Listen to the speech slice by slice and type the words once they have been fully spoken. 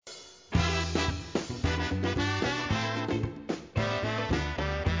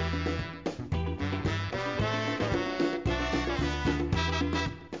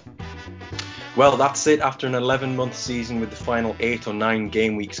Well, that's it. After an 11-month season with the final 8 or 9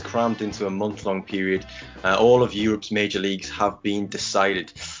 game weeks crammed into a month-long period, all of Europe's major leagues have been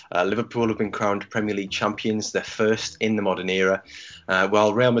decided. Liverpool have been crowned Premier League champions, their first in the modern era,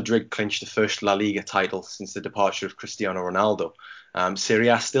 while Real Madrid clinched the first La Liga title since the departure of Cristiano Ronaldo. Serie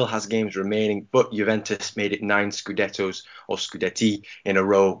A still has games remaining, but Juventus made it 9 Scudettos or Scudetti in a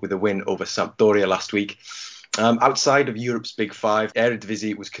row with a win over Sampdoria last week. Outside of Europe's Big Five,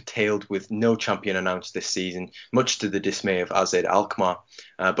 Eredivisie was curtailed with no champion announced this season, much to the dismay of AZ Alkmaar.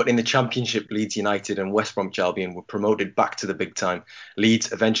 But in the Championship, Leeds United and West Bromwich Albion were promoted back to the big time,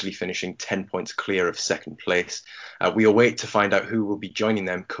 Leeds eventually finishing 10 points clear of second place. We await to find out who will be joining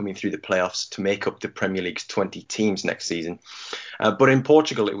them coming through the playoffs to make up the Premier League's 20 teams next season. But in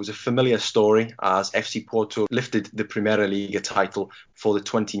Portugal, it was a familiar story as FC Porto lifted the Primeira Liga title for the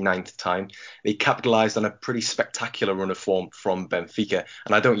 29th time. They capitalised on a pretty spectacular run of form from Benfica,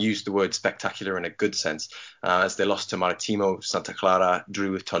 and I don't use the word spectacular in a good sense, as they lost to Maritimo, Santa Clara,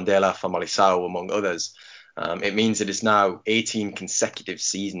 drew with Tondela, Famalicão, among others. It means it is now 18 consecutive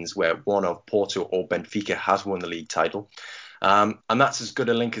seasons where one of Porto or Benfica has won the league title. And that's as good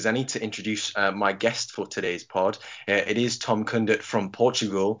a link as any to introduce my guest for today's pod. It is Tom Kundert from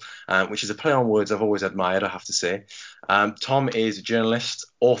Portugal, which is a play on words I've always admired, I have to say. Tom is a journalist,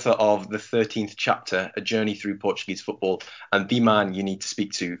 author of The 13th Chapter, A Journey Through Portuguese Football, and the man you need to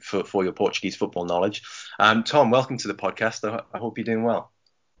speak to for your Portuguese football knowledge. Tom, welcome to the podcast. I hope you're doing well.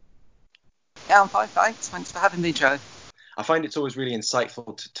 Yeah, I'm fine, thanks. Thanks for having me, Joe. I find it's always really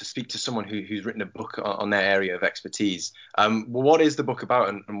insightful to speak to someone who's written a book on their area of expertise. What is the book about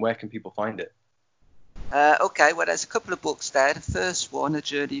and where can people find it? Okay, well, there's a couple of books there. The first one, A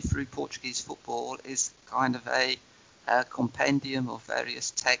Journey Through Portuguese Football, is kind of a compendium of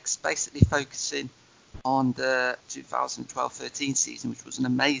various texts, basically focusing on the 2012-13 season, which was an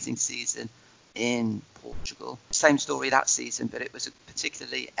amazing season in Portugal. Same story that season, but it was a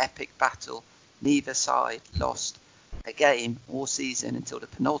particularly epic battle. Neither side lost a game all season until the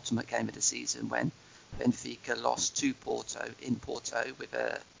penultimate game of the season when Benfica lost to Porto in Porto with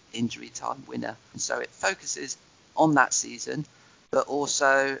a injury time winner. And so it focuses on that season, but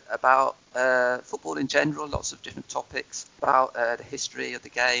also about football in general, lots of different topics about the history of the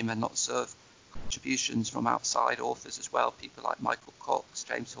game and lots of contributions from outside authors as well, people like Michael Cox,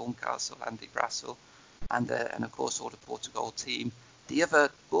 James Horncastle, Andy Brassel, and of course all the Portugal team. The other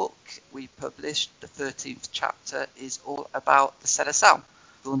book we published, the 13th chapter, is all about the Seleção,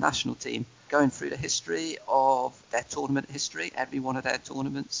 the national team, going through the history of their tournament history, every one of their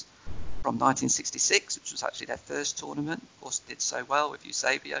tournaments from 1966, which was actually their first tournament, of course did so well with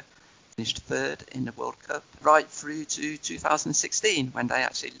Eusebio, finished third in the World Cup, right through to 2016 when they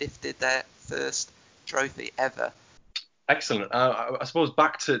actually lifted their first trophy ever. Excellent. I suppose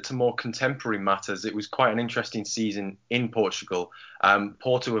back to more contemporary matters, it was quite an interesting season in Portugal.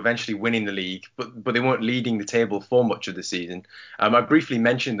 Porto eventually winning the league, but they weren't leading the table for much of the season. I briefly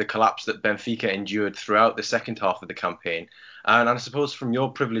mentioned the collapse that Benfica endured throughout the second half of the campaign. And I suppose from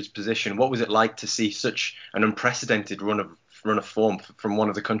your privileged position, what was it like to see such an unprecedented run of form from one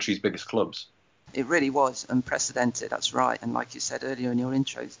of the country's biggest clubs? It really was unprecedented, that's right. And like you said earlier in your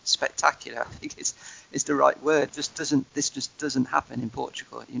intro, spectacular, I think is the right word. This just doesn't happen in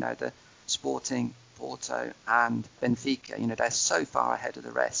Portugal. You know, the Sporting, Porto and Benfica, you know, they're so far ahead of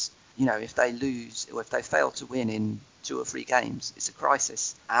the rest. You know, if they lose or if they fail to win in 2 or 3 games, it's a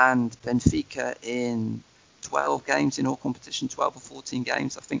crisis. And Benfica in 12 games in all competition, 12 or 14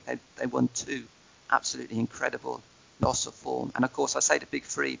 games, I think they won 2. Absolutely incredible loss of form. And of course, I say the big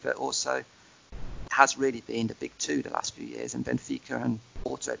 3, but also has really been the big 2 the last few years, and Benfica and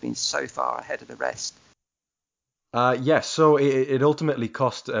Porto have been so far ahead of the rest. Yes, so it ultimately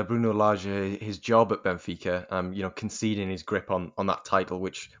cost Bruno Lage his job at Benfica, conceding his grip on that title,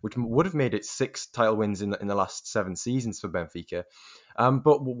 which would have made it 6 title wins in the last 7 seasons for Benfica.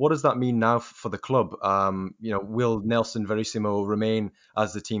 But what does that mean now for the club? Will Nelson Verissimo remain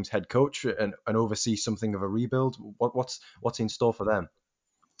as the team's head coach and oversee something of a rebuild? What's in store for them?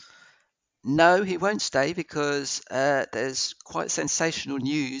 No, he won't stay because there's quite sensational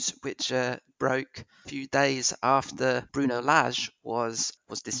news which broke a few days after Bruno Lage was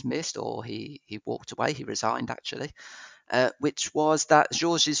dismissed, or he walked away, he resigned actually, which was that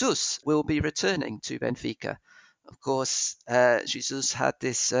Jorge Jesus will be returning to Benfica. Of course, Jesus had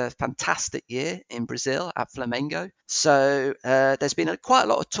this fantastic year in Brazil at Flamengo. So there's been quite a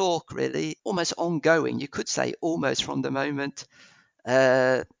lot of talk, really, almost ongoing, you could say, almost from the moment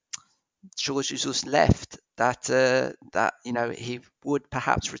Jorge Jesus left, that he would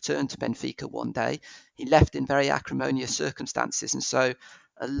perhaps return to Benfica one day. He left in very acrimonious circumstances, and so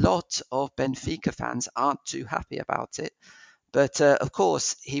a lot of Benfica fans aren't too happy about it. But of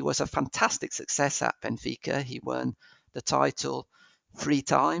course, he was a fantastic success at Benfica. He won the title 3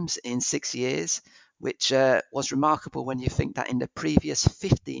 times in 6 years, which was remarkable when you think that in the previous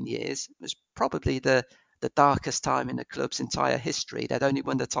 15 years was probably the darkest time in the club's entire history. They'd only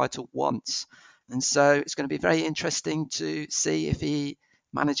won the title once. And so it's going to be very interesting to see if he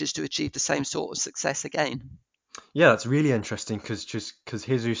manages to achieve the same sort of success again. Yeah, that's really interesting because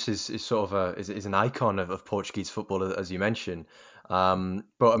Jesus is sort of is an icon of Portuguese football, as you mentioned.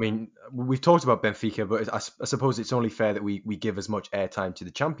 But I mean, we've talked about Benfica, but I suppose it's only fair that we give as much airtime to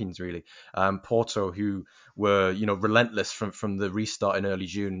the champions, really. Porto, who were relentless from the restart in early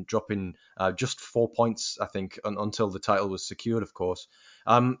June, dropping just 4 points, I think, until the title was secured, of course.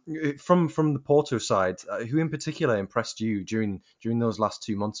 From the Porto side, who in particular impressed you during those last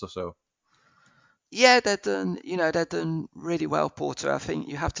 2 months or so? Yeah, they've done really well, Porto. I think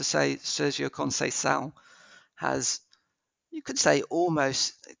you have to say Sergio Conceição has, you could say,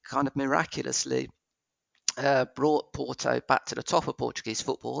 almost kind of miraculously brought Porto back to the top of Portuguese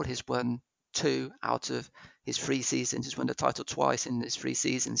football. He's won 2 out of his 3 seasons. He's won the title twice in his 3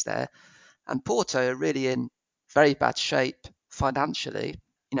 seasons there. And Porto are really in very bad shape financially.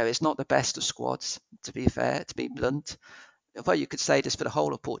 It's not the best of squads, to be fair, to be blunt. Although you could say this for the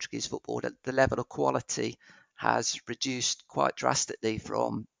whole of Portuguese football, that the level of quality has reduced quite drastically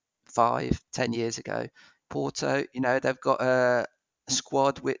from 5, 10 years ago. Porto, they've got a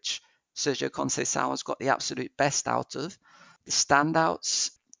squad which Sergio Conceição has got the absolute best out of. The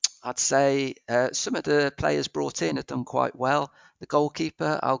standouts, I'd say some of the players brought in have done quite well. The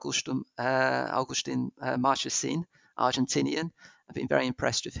goalkeeper, Augustin Marchesín, Argentinian, I've been very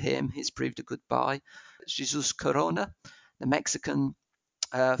impressed with him. He's proved a good buy. Jesus Corona, the Mexican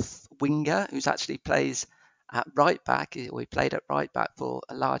winger, who's actually plays at right back, or he played at right back for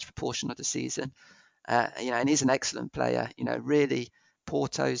a large proportion of the season. And he's an excellent player. Really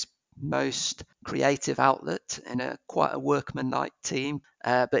Porto's most creative outlet in quite a workmanlike team.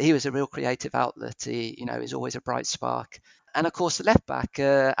 But he was a real creative outlet. He, is always a bright spark. And of course, the left back,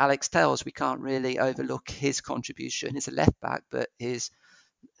 Alex Telles, we can't really overlook his contribution. He's a left back, but his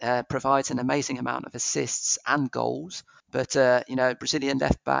provides an amazing amount of assists and goals. But Brazilian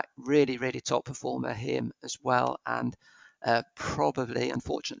left back, really, really top performer him as well, and probably,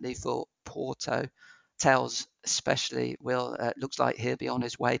 unfortunately for Porto, Telles especially will looks like he'll be on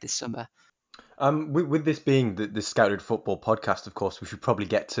his way this summer. With this being the Scouted Football podcast, of course, we should probably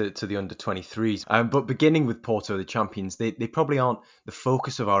get to the under-23s. But beginning with Porto, the champions, they probably aren't the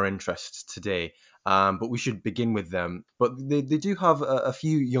focus of our interests today. But we should begin with them. But they do have a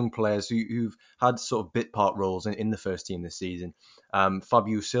few young players who've had sort of bit part roles in the first team this season.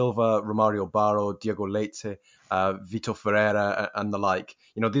 Fabio Silva, Romario Barro, Diego Leite, Vitor Ferreira, and the like.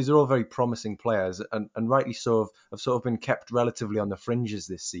 These are all very promising players, and rightly so have sort of been kept relatively on the fringes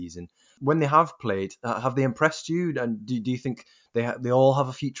this season. When they have played, have they impressed you? And do you think they all have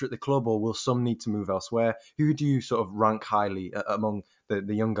a future at the club, or will some need to move elsewhere? Who do you sort of rank highly among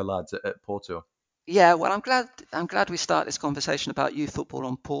the younger lads at Porto? Yeah, well, I'm glad we start this conversation about youth football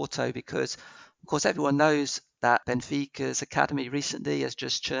on Porto because, of course, everyone knows that Benfica's academy recently has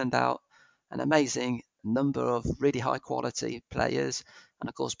just churned out an amazing number of really high quality players, and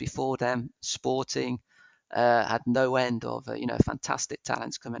of course, before them, Sporting had no end of fantastic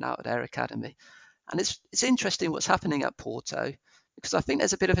talents coming out of their academy, and it's interesting what's happening at Porto because I think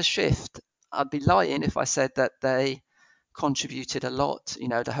there's a bit of a shift. I'd be lying if I said that they contributed a lot.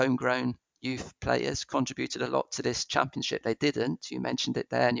 The homegrown youth players contributed a lot to this championship. They didn't. You mentioned it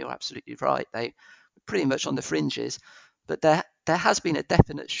there, and you're absolutely right. They were pretty much on the fringes, but there has been a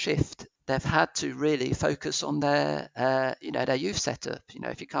definite shift. They've had to really focus on their youth setup.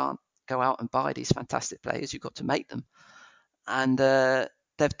 If you can't go out and buy these fantastic players, you've got to make them. And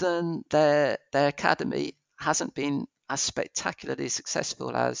they've done their academy hasn't been as spectacularly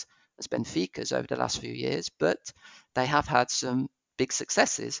successful as Benfica's over the last few years, but they have had some big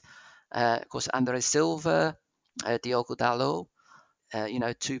successes. Of course, André Silva, Diogo Dalot,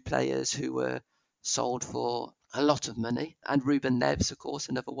 2 players who were sold for a lot of money, and Rúben Neves, of course,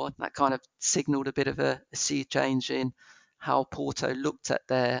 another one. That kind of signalled a bit of a sea change in how Porto looked at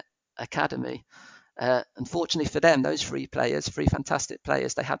their academy. Unfortunately for them, those 3 players, 3 fantastic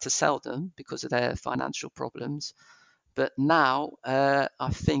players, they had to sell them because of their financial problems. But now I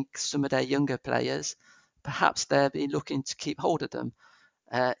think some of their younger players, perhaps they'll be looking to keep hold of them.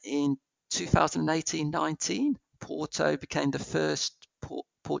 In 2018-19, Porto became the first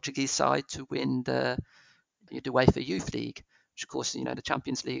Portuguese side to win the UEFA Youth League, which of course, the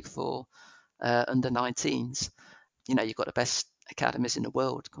Champions League for under 19s. you've got the best academies in the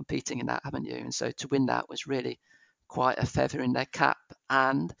world competing in that, haven't you? And so to win that was really quite a feather in their cap.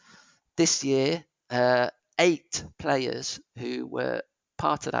 And this year, 8 players who were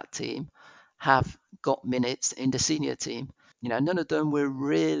part of that team have got minutes in the senior team. None of them were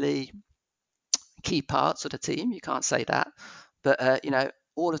really key parts of the team. You can't say that, but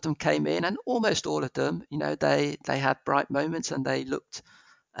all of them came in, and almost all of them, they had bright moments, and they looked,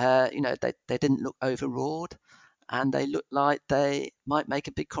 they didn't look overawed, and they looked like they might make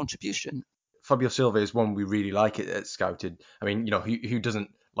a big contribution. Fabio Silva is one we really like at Scouted. I mean, who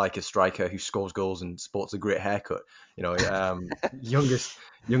doesn't like a striker who scores goals and sports a great haircut? Youngest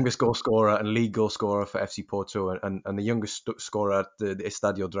goal scorer and league goal scorer for FC Porto, and the youngest scorer at the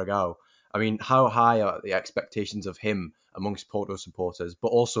Estadio Dragao. I mean, how high are the expectations of him amongst Porto supporters, but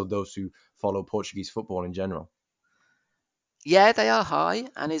also those who follow Portuguese football in general? Yeah, they are high,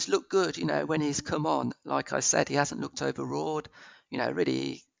 and he's looked good. When he's come on, like I said, he hasn't looked overawed.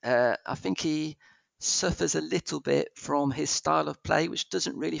 Really, I think he suffers a little bit from his style of play, which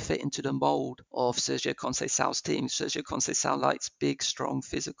doesn't really fit into the mould of Sergio Conceição's team. Sergio Conceição likes big, strong,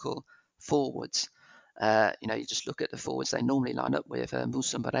 physical forwards. You just look at the forwards they normally line up with: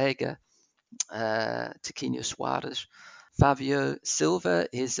 Musa Marega, Tiquinho Suarez. Fabio Silva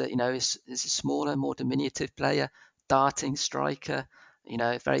is a smaller, more diminutive player, darting striker,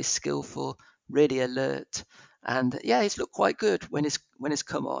 very skillful, really alert. And yeah, he's looked quite good when he's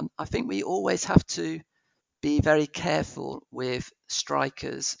come on. I think we always have to be very careful with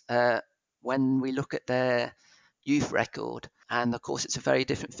strikers when we look at their youth record. And of course, it's a very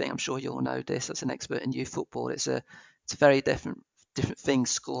different thing. I'm sure you all know this as an expert in youth football. It's a very different thing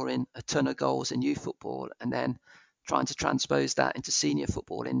scoring a ton of goals in youth football and then trying to transpose that into senior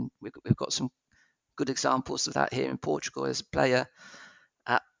football. And we've got some good examples of that here in Portugal. There's a player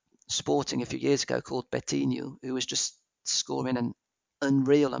at Sporting a few years ago called Betinho, who was just scoring an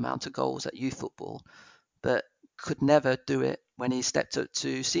unreal amount of goals at youth football, but could never do it when he stepped up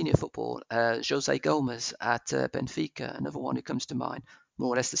to senior football. Jose Gomes at Benfica, another one who comes to mind,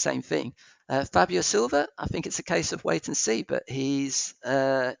 more or less the same thing. Fabio Silva, I think it's a case of wait and see, but he's,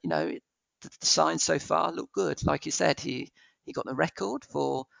 the signs so far look good. Like you said, he got the record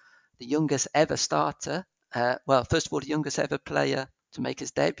for the youngest ever starter. Well, first of all, the youngest ever player to make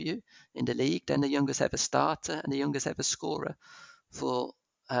his debut in the league, then the youngest ever starter and the youngest ever scorer for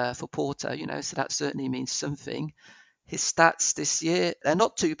Porto. So that certainly means something. His stats this year, they're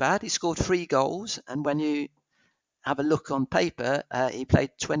not too bad. He scored 3 goals, and when you have a look on paper, he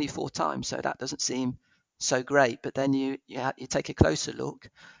played 24 times, so that doesn't seem so great. But then you take a closer look,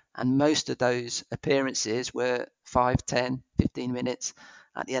 and most of those appearances were 5, 10, 15 minutes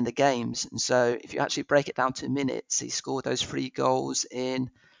at the end of games. And so if you actually break it down to minutes, he scored those 3 goals in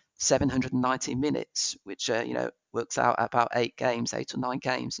 790 minutes, which works out about 8 or 9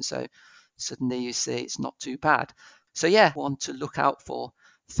 games. And so suddenly you see it's not too bad. So yeah, one to look out for.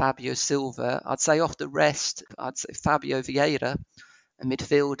 Fabio Silva. I'd say off the rest, I'd say Fabio Vieira, a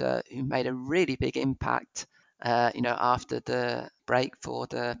midfielder who made a really big impact, after the break for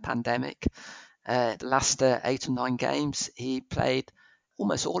the pandemic. The last 8 or 9 games, he played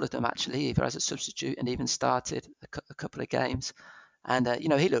almost all of them actually, either as a substitute and even started a couple of games. And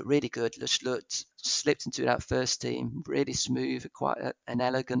he looked really good. Just looked slipped into that first team, really smooth, quite an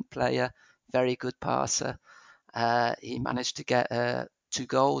elegant player, very good passer. He managed to get 2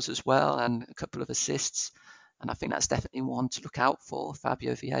 goals as well and a couple of assists. And I think that's definitely one to look out for,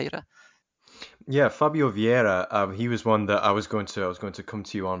 Fabio Vieira. Yeah, Fabio Vieira, he was one that I was going to come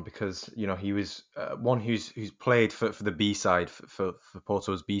to you on because he was one who's played for the B side for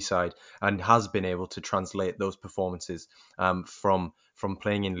Porto's B side and has been able to translate those performances from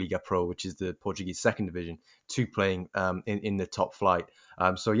playing in Liga Pro, which is the Portuguese second division, to playing in the top flight.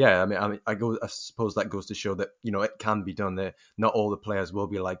 So yeah, I suppose that goes to show that it can be done. There, not all the players will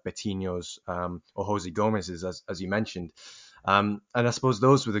be like Betinho's or Jose Gomez's, as you mentioned. And I suppose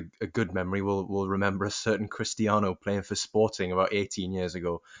those with a good memory will remember a certain Cristiano playing for Sporting about 18 years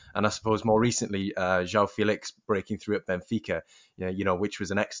ago. And I suppose more recently, João Felix breaking through at Benfica, which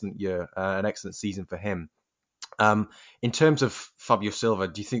was an excellent year, an excellent season for him. In terms of Fabio Silva,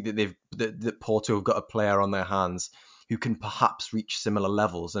 do you think that Porto have got a player on their hands who can perhaps reach similar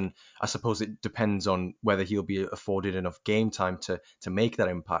levels? And I suppose it depends on whether he'll be afforded enough game time to make that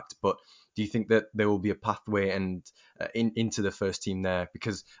impact. But do you think that there will be a pathway and into the first team there?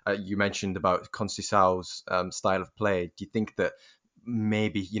 Because you mentioned about Conceição's style of play. Do you think that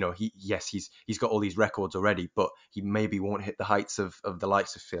maybe he's got all these records already, but he maybe won't hit the heights of the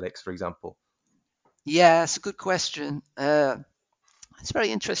likes of Felix, for example? Yeah, it's a good question. It's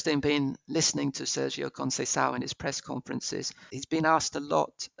very interesting being listening to Sergio Conceição in his press conferences. He's been asked a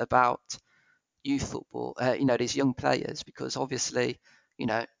lot about youth football, these young players, because obviously,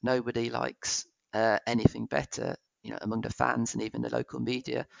 nobody likes anything better, among the fans and even the local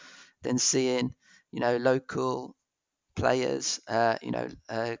media than seeing, local players,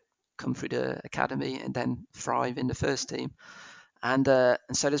 come through the academy and then thrive in the first team. And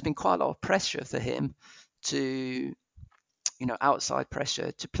so there's been quite a lot of pressure for him to, outside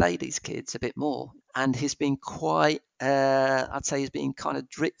pressure to play these kids a bit more. And he's been quite, I'd say he's been kind of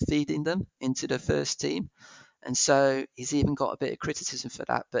drip feeding them into the first team. And so he's even got a bit of criticism for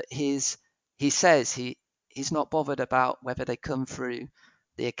that. But he says he's not bothered about whether they come through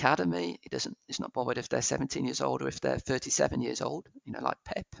the academy. He's not bothered if they're 17 years old or if they're 37 years old, like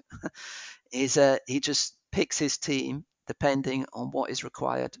Pep. He just picks his team depending on what is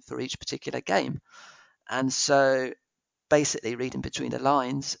required for each particular game. And so basically reading between the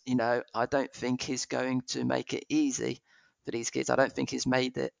lines, I don't think he's going to make it easy for these kids. I don't think he's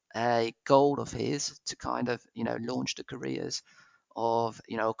made it a goal of his to kind of, launch the careers of,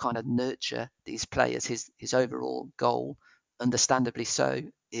 kind of nurture these players. His overall goal, understandably so,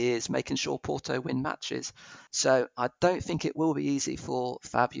 is making sure Porto win matches. So I don't think it will be easy for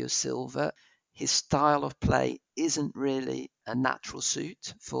Fabio Silva. His style of play isn't really a natural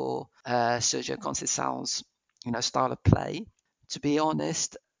suit for Sergio Conceição's style of play. To be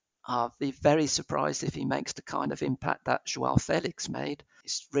honest, I'll be very surprised if he makes the kind of impact that João Felix made.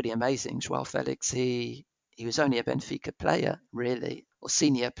 It's really amazing. João Felix, he was only a Benfica player, really, or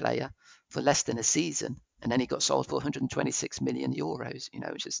senior player, for less than a season. And then he got sold for 126 million euros,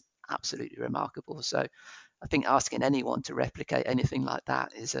 which is absolutely remarkable. So I think asking anyone to replicate anything like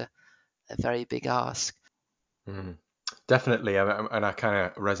that is a very big ask. Mm. Definitely, and I kind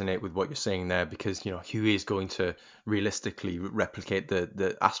of resonate with what you're saying there because who is going to realistically replicate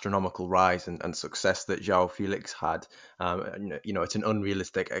the astronomical rise and success that João Felix had? It's an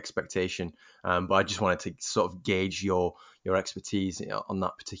unrealistic expectation. But I just wanted to sort of gauge your expertise on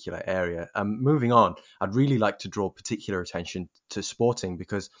that particular area. Moving on, I'd really like to draw particular attention to Sporting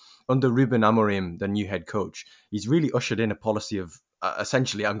because under Rúben Amorim, the new head coach, he's really ushered in a policy of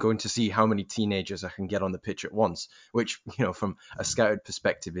essentially, I'm going to see how many teenagers I can get on the pitch at once, which, from a scouted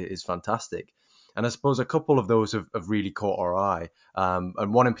perspective, is fantastic. And I suppose a couple of those have really caught our eye.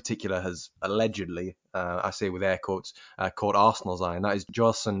 And one in particular has allegedly, I say with air quotes, caught Arsenal's eye, and that is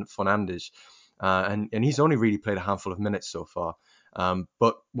Gelson Fernandes. And he's only really played a handful of minutes so far.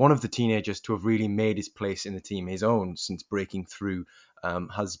 But one of the teenagers to have really made his place in the team his own since breaking through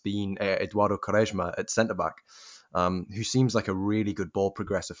has been Eduardo Quaresma at centre-back. Who seems like a really good ball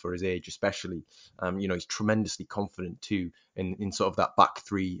progressor for his age, especially. He's tremendously confident too in sort of that back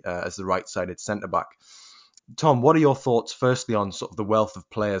three as the right-sided centre-back. Tom, what are your thoughts firstly on sort of the wealth of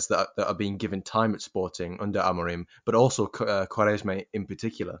players that are being given time at Sporting under Amorim, but also Quaresma in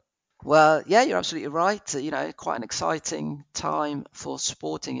particular? Well, yeah, you're absolutely right. Quite an exciting time for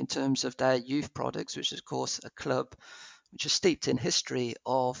Sporting in terms of their youth products, which is, of course, a club which is steeped in history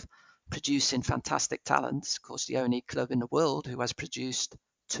of producing fantastic talents. Of course, the only club in the world who has produced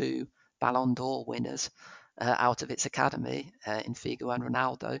two Ballon d'Or winners out of its academy in Figo and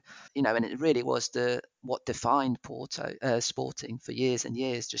Ronaldo. And it really was what defined Sporting for years and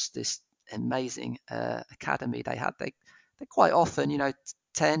years. Just this amazing academy they had. They quite often,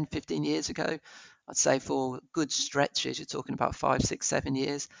 10, 15 years ago, I'd say for good stretches, you're talking about 5, 6, 7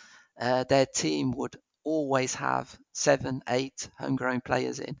 years, their team would always have 7, 8 homegrown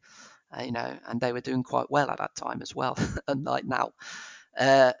players in, and they were doing quite well at that time as well, unlike now.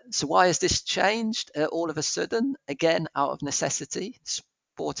 So why has this changed all of a sudden? Again, out of necessity.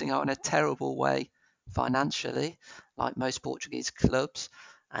 Sporting are in a terrible way financially, like most Portuguese clubs,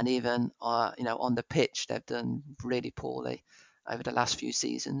 and even on the pitch, they've done really poorly over the last few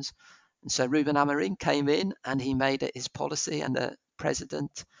seasons. And so Rúben Amorim came in and he made it his policy, and the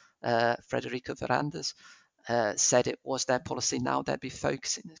president, Frederico Varandas, said it was their policy now. They'd be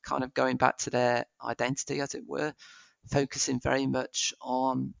focusing, kind of going back to their identity, as it were, focusing very much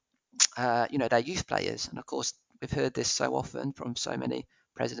on, their youth players. And of course, we've heard this so often from so many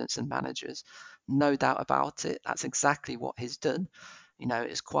presidents and managers. No doubt about it. That's exactly what he's done.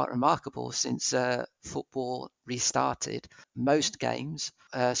 It's quite remarkable since football restarted. Most games,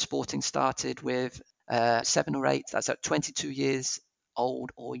 Sporting started with 7 or 8, that's at 22 years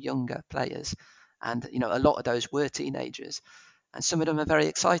old or younger players. And, a lot of those were teenagers. And some of them are very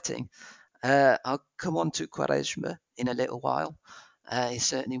exciting. I'll come on to Quaresma in a little while. He's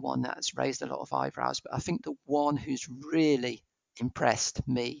certainly one that's raised a lot of eyebrows. But I think the one who's really impressed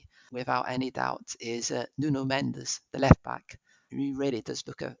me, without any doubt, is Nuno Mendes, the left back. he really does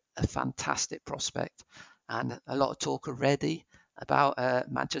look a fantastic prospect. And a lot of talk already about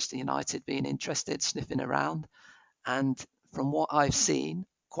Manchester United being interested, sniffing around. And from what I've seen,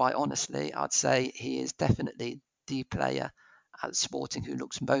 quite honestly, I'd say he is definitely the player at Sporting who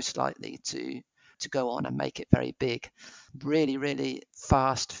looks most likely to go on and make it very big. Really, really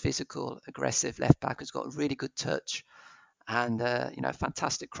fast, physical, aggressive left back who's got a really good touch and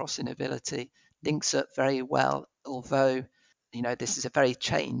fantastic crossing ability. Links up very well, although this is a very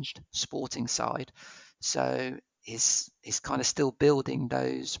changed Sporting side, so he's kind of still building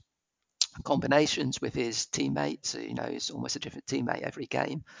those combinations with his teammates. He's almost a different teammate every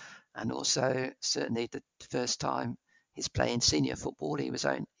game, and also certainly the first time he's playing senior football,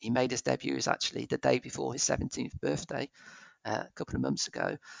 he made his debut was actually the day before his 17th birthday, a couple of months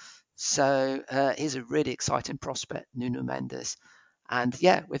ago. So he's a really exciting prospect, Nuno Mendes. And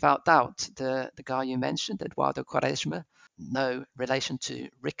yeah, without doubt, the guy you mentioned, Eduardo Quaresma, no relation to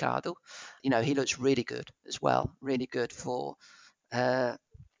Ricardo, he looks really good as well, really good for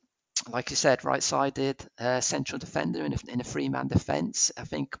like you said, right-sided central defender in a three-man defence. I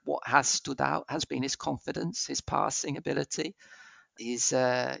think what has stood out has been his confidence, his passing ability. He's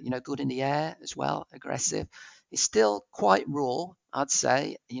good in the air as well, aggressive. He's still quite raw, I'd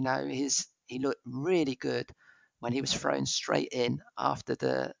say. He looked really good when he was thrown straight in after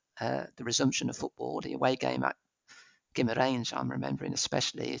the resumption of football, the away game at Guimarães. I'm remembering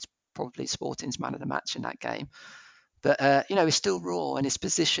especially. It's probably Sporting's man of the match in that game. But he's still raw, and his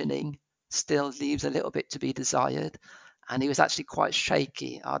positioning still leaves a little bit to be desired. And he was actually quite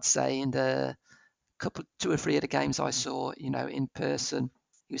shaky, I'd say, in the two or three of the games I saw, in person.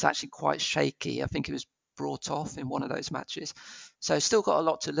 He was actually quite shaky. I think he was brought off in one of those matches. So still got a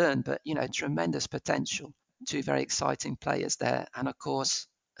lot to learn, but tremendous potential. Two very exciting players there, and of course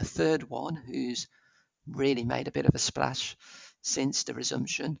a third one who's really made a bit of a splash since the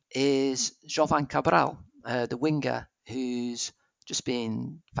resumption is Jovan Cabral, the winger, who's just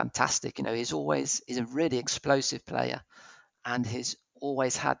been fantastic. He's a really explosive player, and he's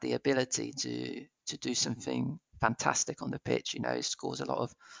always had the ability to do something fantastic on the pitch. He scores a lot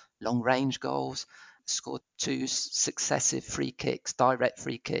of long range goals, scored two successive free kicks, direct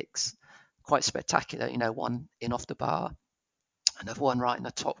free kicks, quite spectacular. One in off the bar, another one right in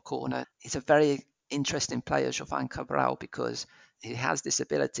the top corner. He's a very interesting player, Jovan Cabral, because he has this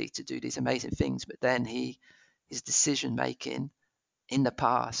ability to do these amazing things, but then his decision making in the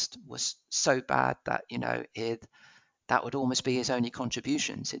past was so bad that that would almost be his only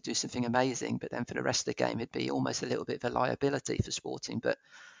contributions. He'd do something amazing, but then for the rest of the game, he'd be almost a little bit of a liability for Sporting. But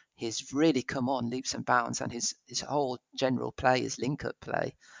he's really come on leaps and bounds, and his whole general play, his link-up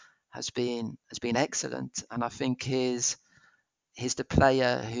play, has been excellent. And I think he's the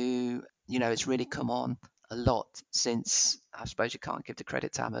player who has really come on a lot since. I suppose you can't give the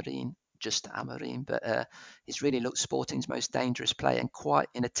credit to Amorim, just to Amorim, but he's really looked Sporting's most dangerous player, and quite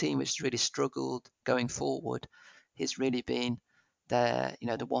in a team which has really struggled going forward. He's really been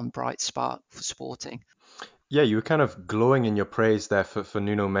the one bright spark for Sporting. Yeah, you were kind of glowing in your praise there for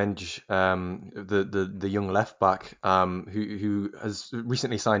Nuno Mendes, the young left back, who has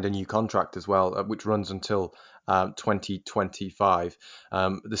recently signed a new contract as well, which runs until 2025,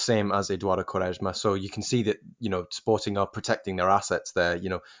 the same as Eduardo Quaresma. So you can see that Sporting are protecting their assets there.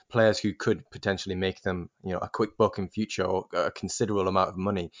 Players who could potentially make them a quick buck in future, or a considerable amount of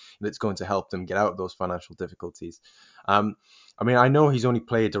money that's going to help them get out of those financial difficulties. I know he's only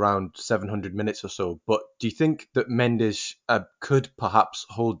played around 700 minutes or so, but do you think that Mendes could perhaps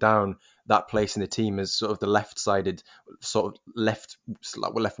hold down that place in the team as sort of the left-sided, sort of left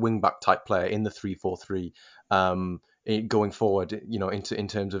wing back type player in the 3-4-3 going forward? In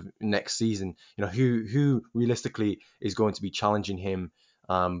terms of next season, who realistically is going to be challenging him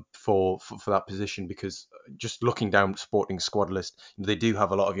for that position? Because just looking down Sporting squad list, they do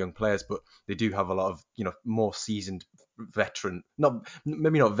have a lot of young players, but they do have a lot of more seasoned veteran,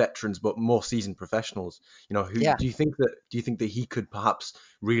 maybe not veterans, but more seasoned professionals. Who Yeah. do you think that he could perhaps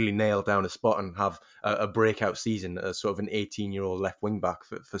really nail down a spot and have a breakout season as sort of an 18-year-old left wing back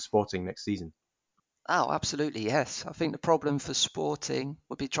for Sporting next season? Oh, absolutely, yes. I think the problem for Sporting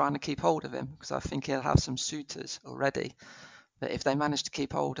would be trying to keep hold of him, because I think he'll have some suitors already. But if they manage to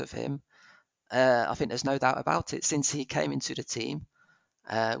keep hold of him, I think there's no doubt about it. Since he came into the team,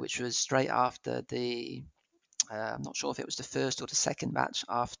 which was straight after I'm not sure if it was the first or the second match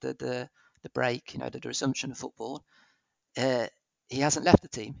after the break, the resumption of football, uh, he hasn't left the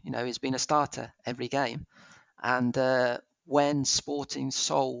team. He's been a starter every game. And when Sporting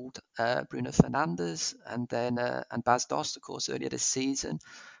sold Bruno Fernandes and then and Bas Dost, of course, earlier this season,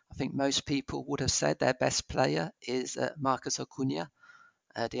 I think most people would have said their best player is Marcus Acuna,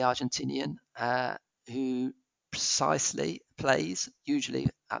 the Argentinian, who precisely plays usually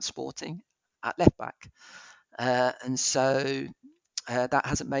at Sporting at left back. And so that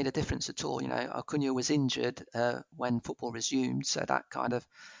hasn't made a difference at all. Acuna was injured when football resumed, so that kind of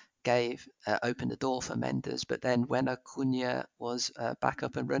opened the door for Mendes. But then when Acuna was back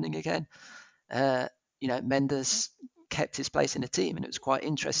up and running again, Mendes kept his place in the team, and it was quite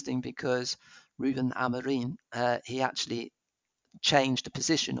interesting because Rúben Amorim, he actually changed the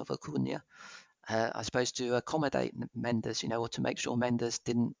position of Acuna, I suppose, to accommodate Mendes, or to make sure Mendes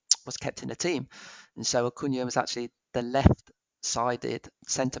was kept in the team. And so Acuna was actually the left-sided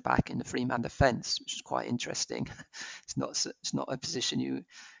centre back in the three-man defence, which is quite interesting. It's not a position you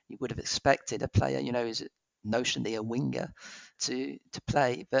would have expected a player, who's notionally a winger to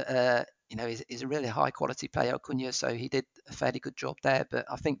play, but he's a really high-quality player, Acuna, so he did a fairly good job there. But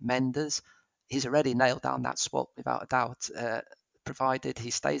I think Mendes, he's already nailed down that spot without a doubt. Provided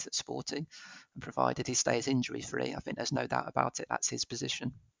he stays at Sporting and provided he stays injury free, I think there's no doubt about it. That's his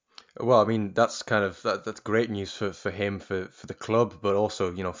position. Well, I mean, that's kind of that's great news for him, for the club, but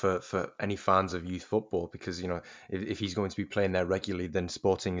also, for any fans of youth football, because, if he's going to be playing there regularly, then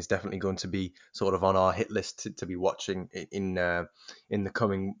Sporting is definitely going to be sort of on our hit list to be watching in the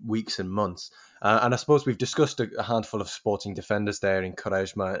coming weeks and months. And I suppose we've discussed a handful of Sporting defenders there in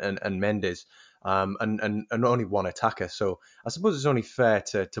Quaresma and Mendes. And only one attacker. So I suppose it's only fair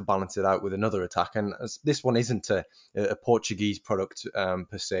to balance it out with another attack. And this one isn't a Portuguese product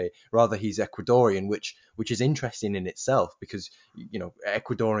per se. Rather, he's Ecuadorian, which is interesting in itself because,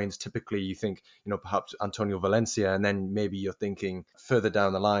 Ecuadorians typically you think, perhaps Antonio Valencia, and then maybe you're thinking further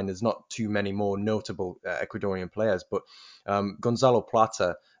down the line, there's not too many more notable Ecuadorian players. But Gonzalo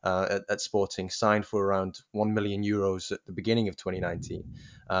Plata at Sporting signed for around €1 million at the beginning of 2019,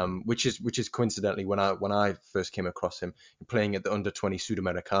 which is coincidentally when I first came across him playing at the under-20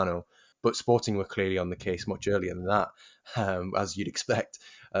 Sudamericano. But Sporting were clearly on the case much earlier than that, as you'd expect.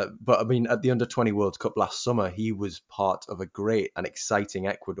 But I mean, at the under-20 World Cup last summer, he was part of a great and exciting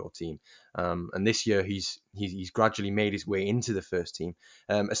Ecuador team. And this year, he's gradually made his way into the first team,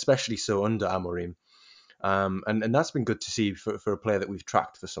 especially so under Amorim. And that's been good to see for a player that we've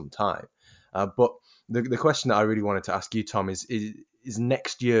tracked for some time. But the question that I really wanted to ask you, Tom, is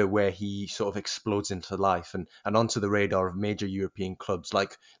next year where he sort of explodes into life and onto the radar of major European clubs,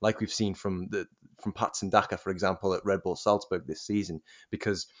 like we've seen from Patson Daka, for example, at Red Bull Salzburg this season.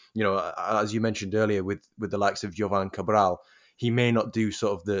 Because, as you mentioned earlier, with the likes of Jovan Cabral, he may not do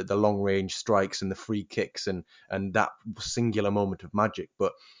sort of the long range strikes and the free kicks and that singular moment of magic,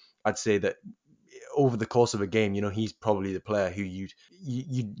 but I'd say that over the course of a game, he's probably the player who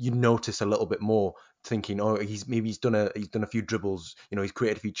you notice a little bit more, thinking, oh, he's done a few dribbles, he's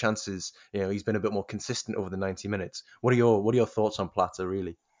created a few chances, he's been a bit more consistent over the 90 minutes. What are your thoughts on Plata,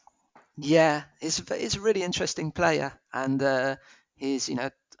 really? Yeah, he's a really interesting player, and his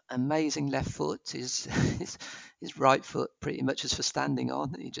amazing left foot, his right foot pretty much is for standing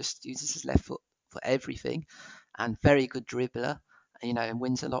on. He just uses his left foot for everything, and very good dribbler. And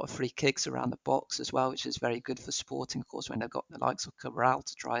wins a lot of free kicks around the box as well, which is very good for Sporting, of course, when they've got the likes of Cabral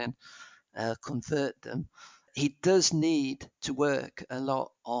to try and convert them. He does need to work a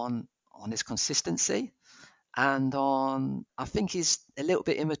lot on his consistency and I think he's a little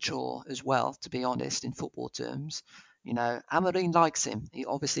bit immature as well, to be honest, in football terms. Amorim likes him. He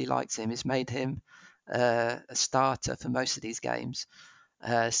obviously likes him. He's made him a starter for most of these games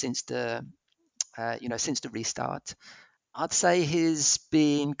since the restart. I'd say he's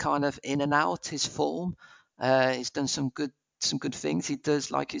been kind of in and out his form. He's done some good things. He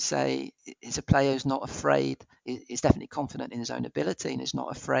does, like you say, he's a player who's not afraid. He's definitely confident in his own ability and is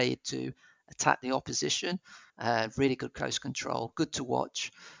not afraid to attack the opposition. Really good close control, good to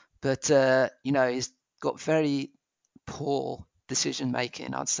watch. But he's got very poor decision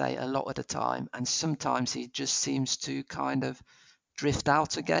making, I'd say, a lot of the time, and sometimes he just seems to kind of drift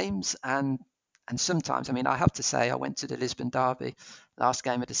out of games. And sometimes, I mean, I have to say, I went to the Lisbon derby, last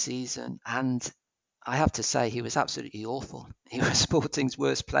game of the season, and I have to say he was absolutely awful. He was Sporting's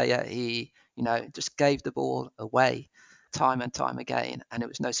worst player. He, just gave the ball away time and time again, and it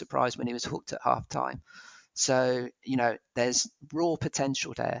was no surprise when he was hooked at half time. So, there's raw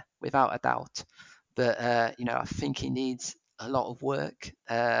potential there, without a doubt. But, I think he needs a lot of work.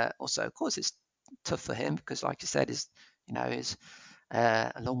 Also, of course, it's tough for him because, like you said, is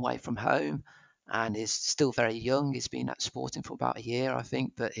a long way from home and is still very young. He's been at Sporting for about a year, I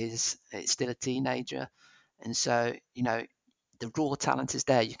think, but is still a teenager. And so, the raw talent is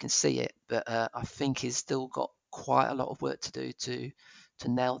there. You can see it, but I think he's still got quite a lot of work to do to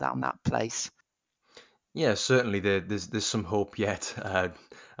nail down that place. Yeah, certainly there's some hope yet.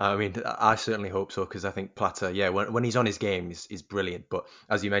 I mean, I certainly hope so because I think Plata, yeah, when he's on his game is brilliant. But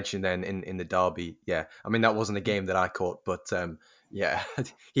as you mentioned then in the derby, yeah, I mean that wasn't a game that I caught, but yeah,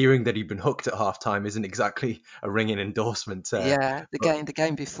 hearing that he'd been hooked at half time isn't exactly a ringing endorsement. Yeah, But the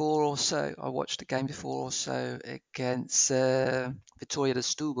game before also, I watched the game before also against Vitória de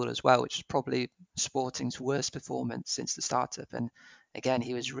Setúbal as well, which is probably Sporting's worst performance since the startup. And again,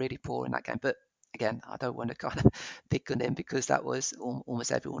 he was really poor in that game. But again, I don't want to kind of pick on him because that was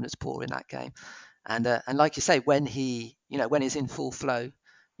almost everyone was poor in that game. And like you say, when when he's in full flow,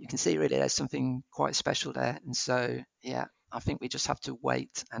 you can see really there's something quite special there. And so yeah, I think we just have to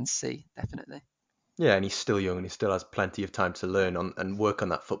wait and see, definitely. Yeah, and he's still young and he still has plenty of time to learn on and work on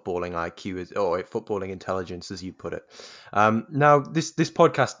that footballing IQ or footballing intelligence, as you put it. Now, this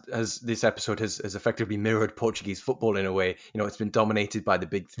podcast this episode has effectively mirrored Portuguese football in a way. You know, it's been dominated by the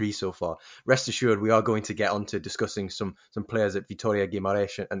big three so far. Rest assured, we are going to get on to discussing some players at Vitória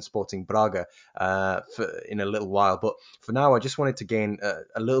Guimarães and Sporting Braga in a little while. But for now, I just wanted to gain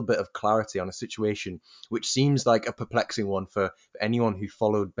a little bit of clarity on a situation which seems like a perplexing one for anyone who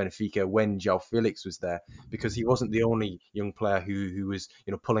followed Benfica when João Felix was there, because he wasn't the only young player who was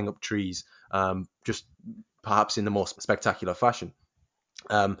pulling up trees, just perhaps in the most spectacular fashion.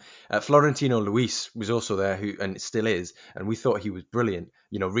 Florentino Luis was also there, who and still is, and we thought he was brilliant.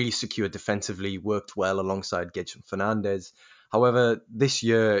 Really secure defensively, worked well alongside Gedson Fernandes. However, this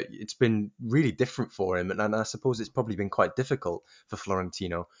year it's been really different for him, and I suppose it's probably been quite difficult for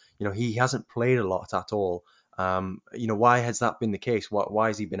Florentino. He hasn't played a lot at all. Why has that been the case? Why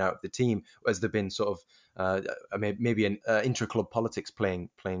has he been out of the team? Has there been sort of maybe an intra-club politics playing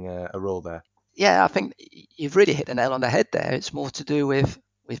a role there? Yeah, I think you've really hit the nail on the head there. It's more to do with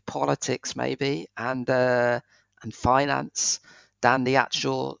politics maybe and finance than the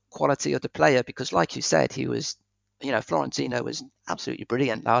actual quality of the player. Because, like you said, he was, Florentino was absolutely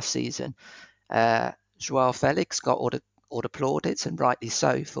brilliant last season. Uh, Joao Felix got all the plaudits, and rightly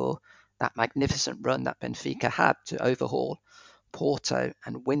so, for that magnificent run that Benfica had to overhaul Porto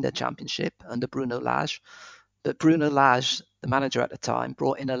and win the championship under Bruno Lage. But Bruno Lage, the manager at the time,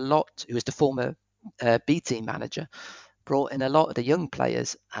 brought in a lot, who was the former B team manager, brought in a lot of the young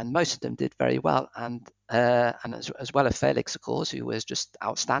players, and most of them did very well. And as well as Felix, of course, who was just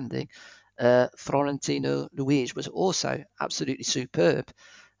outstanding. Florentino Luis was also absolutely superb.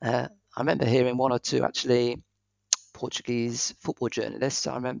 I remember hearing one or two actually Portuguese football journalists.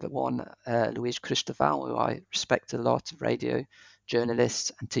 I remember one, Luís Cristóvão, who I respect a lot, radio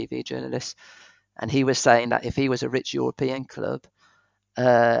journalists and TV journalists, and he was saying that if he was a rich European club,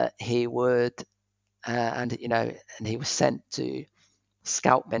 he would, and he was sent to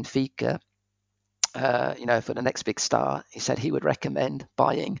scout Benfica, for the next big star. He said he would recommend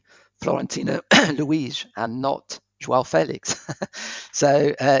buying Florentino Luis and not Joao Felix.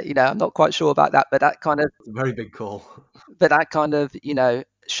 So, I'm not quite sure about that, but It's a very big call. that kind of,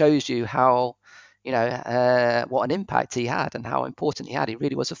 shows you how, what an impact he had and how important he had. He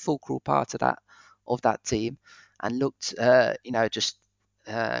really was a fulcral part of that team, and looked, just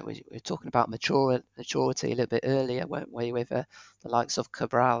we were talking about maturity a little bit earlier, weren't we, with the likes of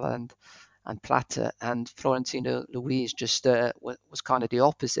Cabral and Plata, and Florentino Luis just was kind of the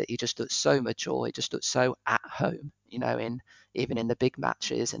opposite. He just looked so mature. He just looked so at home, in even in the big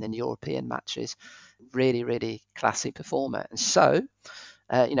matches and in European matches. Really, really classy performer. And so,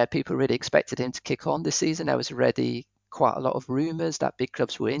 people really expected him to kick on this season. There was already quite a lot of rumours that big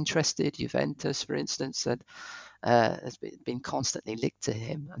clubs were interested. Juventus, for instance, has been constantly linked to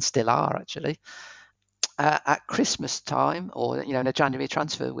him, and still are actually. At Christmas time, or in a January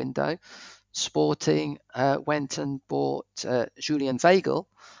transfer window, Sporting went and bought Julian Weigl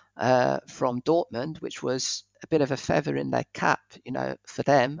from Dortmund, which was a bit of a feather in their cap, for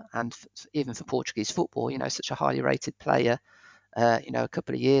them, and even for Portuguese football. Such a highly rated player. A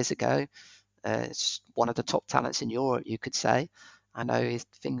couple of years ago, it's one of the top talents in Europe, you could say. I know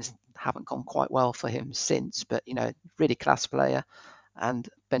things haven't gone quite well for him since, but really class player. And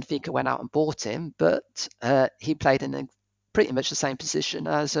Benfica went out and bought him, but he played in pretty much the same position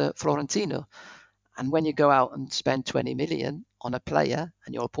as Florentino. And when you go out and spend 20 million on a player,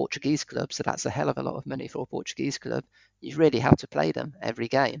 and you're a Portuguese club, so that's a hell of a lot of money for a Portuguese club, you really have to play them every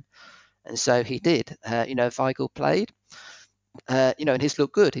game. And so he did. Weigl played, and he's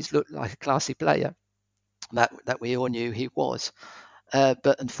looked good. He's looked like a classy player that we all knew he was.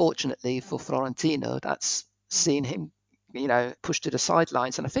 But unfortunately for Florentino, that's seen him, pushed to the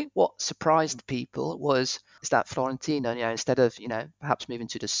sidelines. And I think what surprised people is that Florentino, instead of, perhaps moving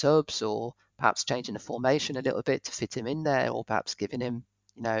to the subs or perhaps changing the formation a little bit to fit him in there, or perhaps giving him,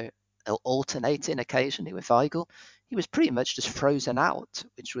 alternating occasionally with Weigl. He was pretty much just frozen out,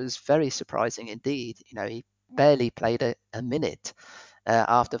 which was very surprising indeed. He barely played a minute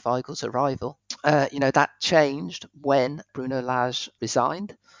after Weigl's arrival. That changed when Bruno Lage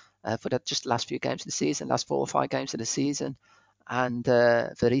resigned for just the last few games of the season, last 4 or 5 games of the season, and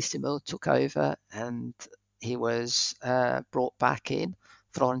Verissimo took over, and he was brought back in,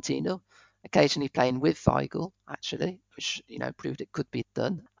 Florentino, occasionally playing with Weigl, actually, which, proved it could be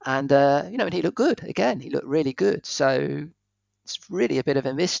done. And, and he looked good. Again, he looked really good. So it's really a bit of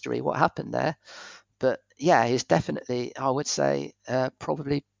a mystery what happened there. But yeah, he's definitely, I would say,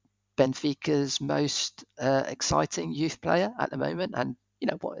 probably Benfica's most exciting youth player at the moment, and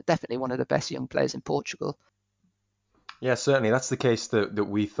definitely one of the best young players in Portugal. Yeah, certainly. That's the case that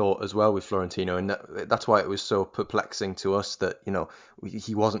we thought as well with Florentino, and that's why it was so perplexing to us that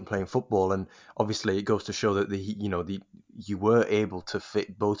he wasn't playing football. And obviously, it goes to show that you were able to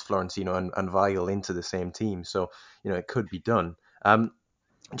fit both Florentino and Weigl into the same team, so it could be done.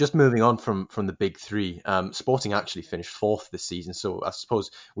 Just moving on from the big three, Sporting actually finished fourth this season, so I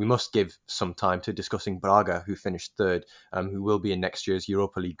suppose we must give some time to discussing Braga, who finished third, who will be in next year's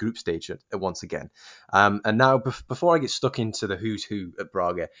Europa League group stage once again. And now, before I get stuck into the who's who at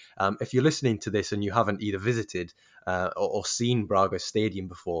Braga, if you're listening to this and you haven't either visited or seen Braga Stadium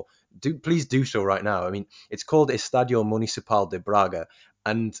before, please do so right now. I mean, it's called Estadio Municipal de Braga,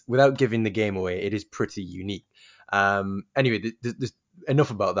 and without giving the game away, it is pretty unique. Anyway,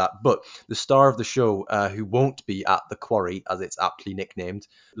 enough about that. But the star of the show, who won't be at the Quarry, as it's aptly nicknamed,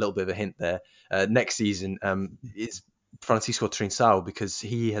 a little bit of a hint there, next season, is Francisco Trincao, because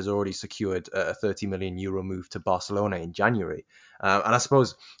he has already secured a 30 million euro move to Barcelona in January. And I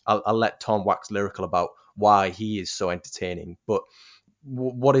suppose I'll let Tom wax lyrical about why he is so entertaining. But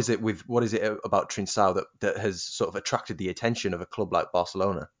what is it about Trincao that has sort of attracted the attention of a club like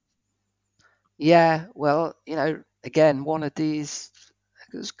Barcelona? Yeah, well, again, one of these,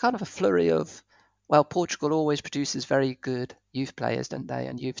 it was kind of a flurry of, well, Portugal always produces very good youth players, don't they,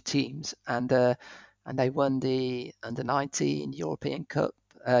 and youth teams, and they won the under-19 European Cup,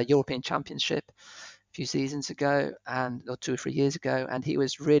 European Championship a few seasons ago, or 2 or 3 years ago, and he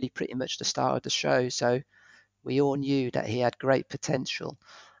was really pretty much the star of the show. So we all knew that he had great potential.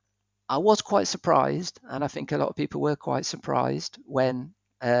 I was quite surprised, and I think a lot of people were quite surprised when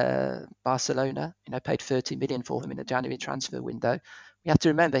Barcelona, paid 30 million for him in the January transfer window. We have to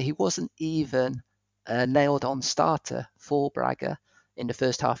remember he wasn't even a nailed-on starter for Braga in the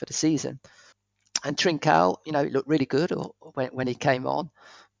first half of the season. And Trincao, he looked really good when he came on,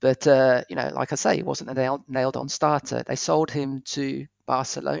 but like I say, he wasn't a nailed-on starter. They sold him to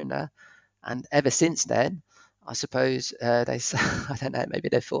Barcelona, and ever since then, I suppose I don't know, maybe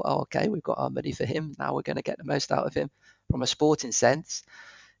they thought, oh, okay, we've got our money for him. Now we're going to get the most out of him from a sporting sense.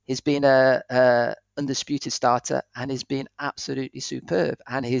 He's been a undisputed starter, and he's been absolutely superb.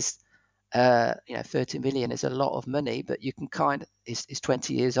 And his 30 million is a lot of money, but you can he's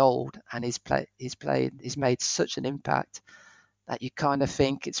 20 years old, and he's made such an impact that you kind of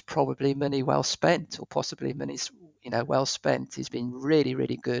think it's probably money well spent, or possibly money's well spent. He's been really,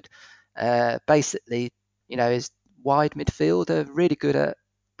 really good. Basically, he's wide midfielder, really good at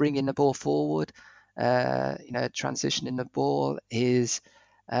bringing the ball forward. Transitioning the ball is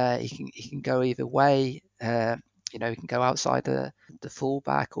he can go either way. He can go outside the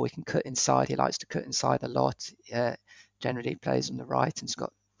fullback, or he can cut inside. He likes to cut inside a lot. Generally plays on the right, and he's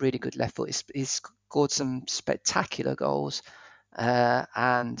got really good left foot. He's scored some spectacular goals,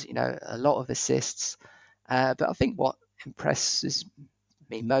 and a lot of assists. But I think what impresses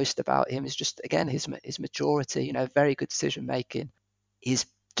me most about him is just, again, his maturity. Very good decision making. He's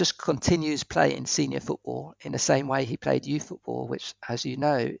just continues playing senior football in the same way he played youth football, which, as you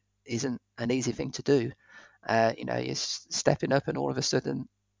know, isn't an easy thing to do. You're stepping up, and all of a sudden,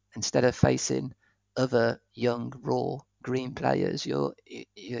 instead of facing other young, raw, green players, you're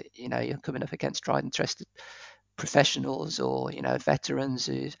coming up against tried and tested professionals, or veterans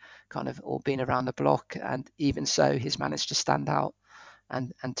who've kind of all been around the block, and even so, he's managed to stand out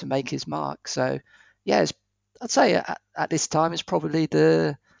and to make his mark. So, yeah, I'd say at this time it's probably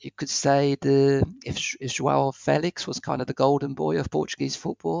you could say if Joao Felix was kind of the golden boy of Portuguese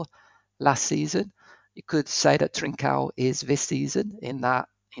football last season, you could say that Trincao is this season, in that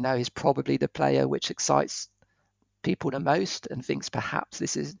he's probably the player which excites people the most, and thinks perhaps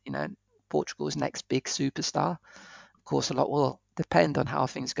this is Portugal's next big superstar. Of course, a lot will depend on how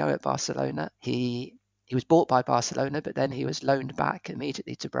things go at Barcelona. He was bought by Barcelona, but then he was loaned back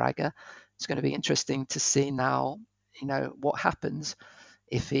immediately to Braga. It's going to be interesting to see now, what happens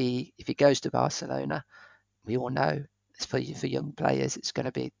if he goes to Barcelona, we all know for young players, it's going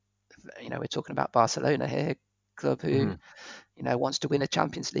to be, we're talking about Barcelona here, club who wants to win a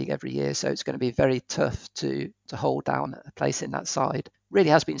Champions League every year. So it's going to be very tough to hold down a place in that side. Really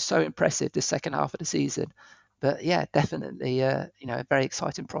has been so impressive this second half of the season. But yeah, definitely, a very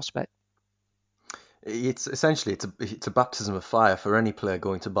exciting prospect. It's essentially it's a baptism of fire for any player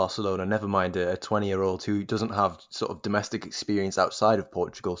going to Barcelona. Never mind a 20-year-old who doesn't have sort of domestic experience outside of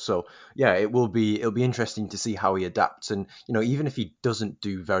Portugal. So yeah, it'll be interesting to see how he adapts. And even if he doesn't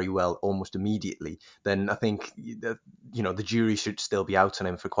do very well almost immediately, then I think the jury should still be out on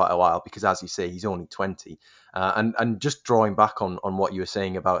him for quite a while, because as you say, he's only 20. And just drawing back on what you were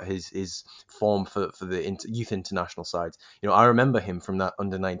saying about his form for the youth international sides, I remember him from that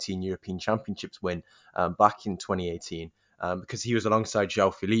under-19 European Championships win back in 2018. Because he was alongside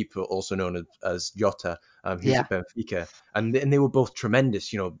João Felipe, also known as Jota, who's Yeah. at Benfica, and they were both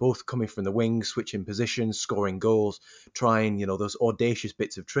tremendous. Both coming from the wings, switching positions, scoring goals, trying those audacious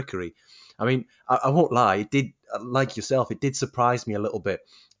bits of trickery. I mean, I won't lie, it did, like yourself, it did surprise me a little bit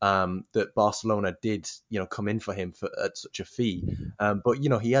that Barcelona did come in for him at such a fee. But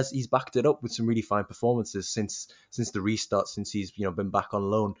he's backed it up with some really fine performances since the restart, since he's been back on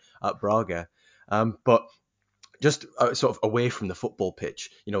loan at Braga. But just sort of away from the football pitch,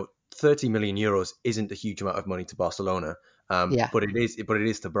 30 million euros isn't a huge amount of money to Barcelona, Yeah. but it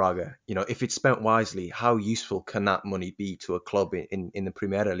is to Braga. If it's spent wisely, how useful can that money be to a club in the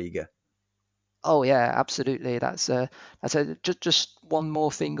Primeira Liga? Oh yeah, absolutely. That's just one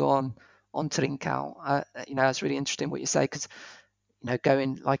more thing on Trincao. It's really interesting what you say, because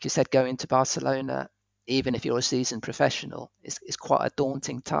going, like you said, going to Barcelona, even if you're a seasoned professional, is quite a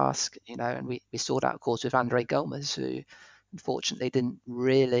daunting task. And we saw that, of course, with Andre Gomes, who unfortunately didn't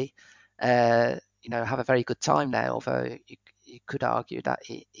really, have a very good time there. Although you could argue that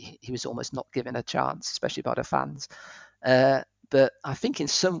he was almost not given a chance, especially by the fans. Uh, but I think in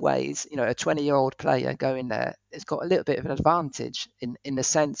some ways, a 20-year-old player going there has got a little bit of an advantage in the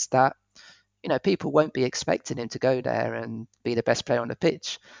sense that, people won't be expecting him to go there and be the best player on the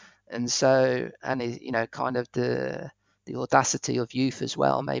pitch. And so, and kind of the audacity of youth as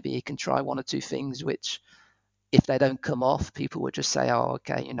well. Maybe he can try one or two things which, if they don't come off, people would just say, "Oh,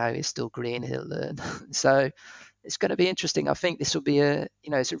 okay, he's still green, he'll learn." So it's going to be interesting. I think this will be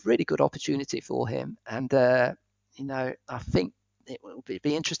it's a really good opportunity for him, and I think it will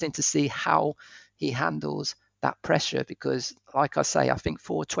be interesting to see how he handles that pressure, because, like I say, I think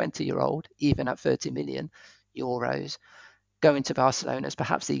for a 20-year-old, even at 30 million euros, going to Barcelona is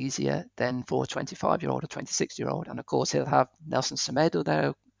perhaps easier than for a 25-year-old or 26-year-old. And of course, he'll have Nelson Semedo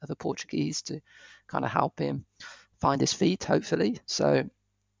there, the Portuguese, to kind of help him find his feet, hopefully. So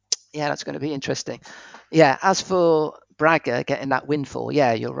yeah, that's going to be interesting. Yeah, as for Braga getting that windfall,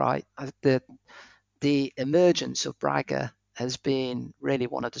 yeah, you're right. The emergence of Braga has been really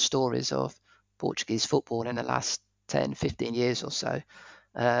one of the stories of Portuguese football in the last 10, 15 years or so.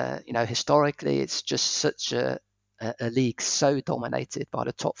 Historically, it's just such a league so dominated by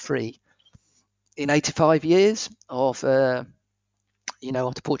the top three. In 85 years of the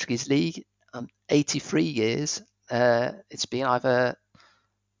Portuguese league, 83 years, it's been either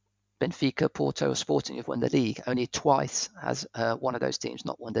Benfica, Porto, or Sporting have won the league. Only twice has one of those teams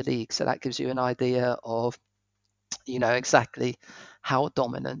not won the league. So that gives you an idea of exactly how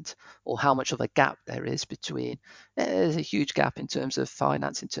dominant or how much of a gap there is between. There's a huge gap in terms of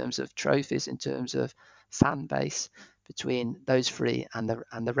finance, in terms of trophies, in terms of fan base between those three and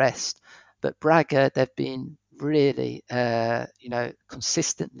the rest. But Braga, they've been really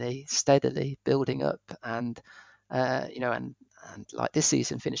consistently, steadily building up, and and like this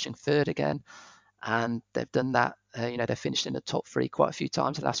season finishing third again. And they've done that. They've finished in the top three quite a few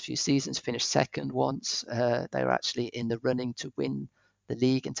times the last few seasons. Finished second once. They were actually in the running to win the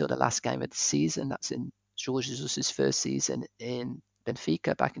league until the last game of the season. That's in Jorge Jesus' first season in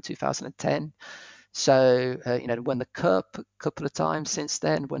Benfica back in 2010. So won the cup a couple of times since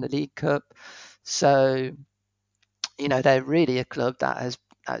then. Won the League Cup. So they're really a club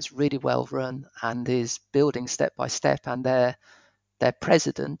that's really well run and is building step by step. And their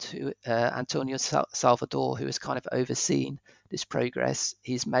president, Antonio Salvador, who has kind of overseen this progress,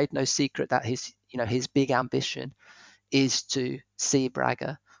 he's made no secret that his big ambition is to see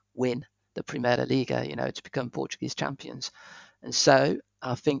Braga win the Primeira Liga, to become Portuguese champions. And so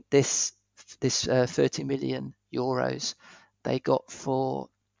I think this 30 million euros they got for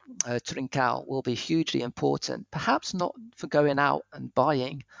Trincao will be hugely important. Perhaps not for going out and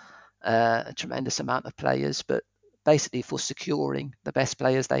buying a tremendous amount of players, but basically for securing the best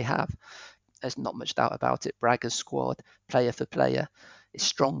players they have. There's not much doubt about it. Braga's squad, player for player, is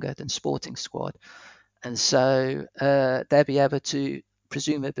stronger than Sporting squad, and so they'll be able to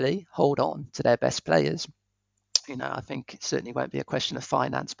presumably hold on to their best players. I think it certainly won't be a question of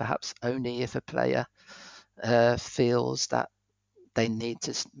finance, perhaps only if a player feels that they need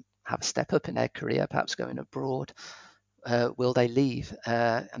to have a step up in their career, perhaps going abroad. Will they leave?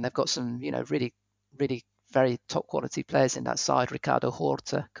 And they've got some, really, really very top quality players in that side. Ricardo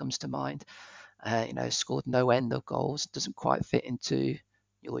Horta comes to mind. Scored no end of goals. Doesn't quite fit into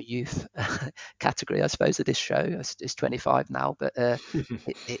your youth category, I suppose, of this show. He's 25 now, but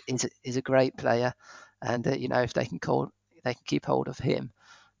he's a great player. And if they can keep hold of him,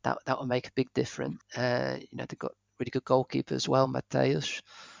 that will make a big difference. They've got really good goalkeeper as well, Mateus,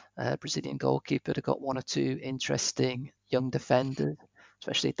 Brazilian goalkeeper. They've got one or two interesting young defenders,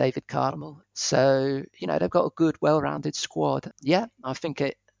 especially David Carmel. So they've got a good, well-rounded squad. Yeah, I think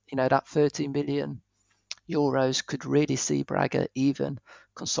that 30 million euros could really see Braga even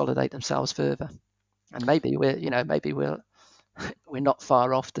consolidate themselves further. And maybe we're not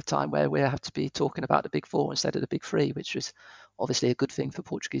far off the time where we have to be talking about the big four instead of the big three, which is obviously a good thing for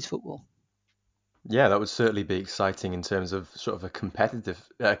Portuguese football. Yeah, that would certainly be exciting in terms of sort of a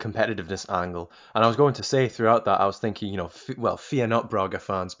competitiveness angle. And I was going to say throughout that, I was thinking, fear not Braga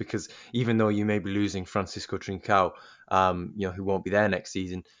fans, because even though you may be losing Francisco Trincao, who won't be there next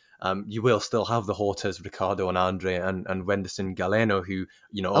season, you will still have the Hortas, Ricardo and Andre and Wenderson Galeno, who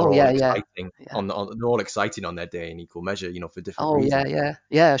are Oh all yeah, yeah, exciting yeah. they're all exciting on their day in equal measure, for different Oh yeah, reasons. yeah,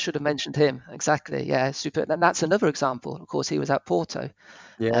 yeah. I should have mentioned him exactly. Yeah, super. And that's another example. Of course, he was at Porto.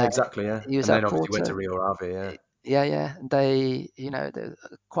 Yeah, Uh, exactly. Yeah, he was and then at obviously went to Porto. Rio Ave. Yeah. Yeah, yeah. And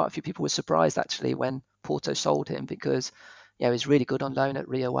quite a few people were surprised actually when Porto sold him because, he was really good on loan at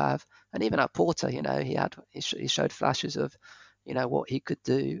Rio Ave, and even at Porto, he showed flashes of, what he could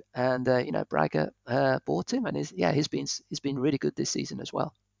do, and Braga bought him, and he's been really good this season as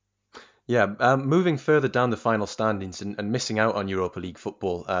well. Yeah, moving further down the final standings and missing out on Europa League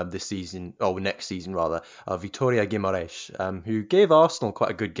football this season, or next season rather, Vitória Guimarães, who gave Arsenal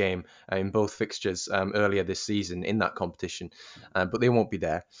quite a good game in both fixtures earlier this season in that competition, but they won't be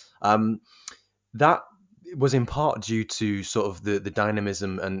there. That was in part due to sort of the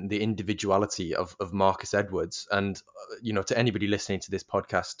dynamism and the individuality of Marcus Edwards. And, to anybody listening to this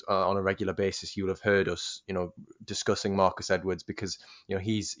podcast on a regular basis, you will have heard us, discussing Marcus Edwards because,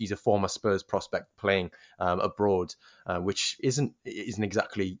 he's a former Spurs prospect playing abroad, which isn't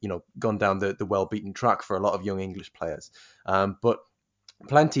exactly, gone down the well-beaten track for a lot of young English players. But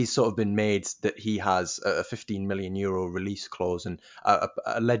plenty's sort of been made that he has a 15 million euro release clause, and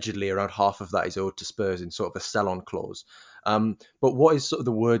allegedly around half of that is owed to Spurs in sort of a sell-on clause. But what is sort of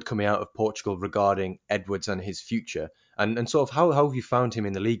the word coming out of Portugal regarding Edwards and his future, and sort of how have you found him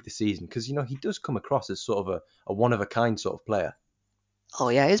in the league this season? Because he does come across as sort of a one of a kind sort of player. Oh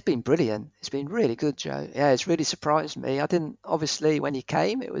yeah, it's been brilliant. It's been really good, Joe. Yeah, it's really surprised me. I didn't obviously when he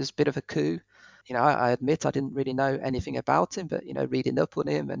came, it was a bit of a coup. I admit I didn't really know anything about him, but reading up on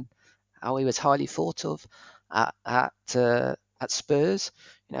him and how he was highly thought of at Spurs,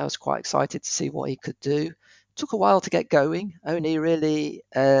 I was quite excited to see what he could do. Took a while to get going. Only really,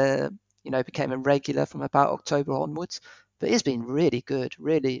 became a regular from about October onwards. But he's been really good.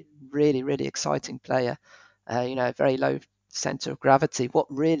 Really, really, really exciting player. Very low center of gravity. What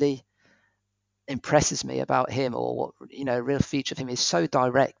really impresses me about him, or what real feature of him, is so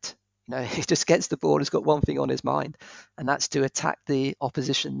direct. He just gets the ball. He's got one thing on his mind, and that's to attack the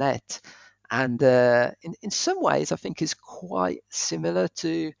opposition net. And in some ways, I think is quite similar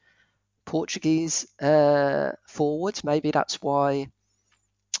to Portuguese forwards. Maybe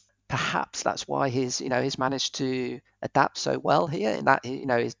perhaps that's why he's managed to adapt so well here. In that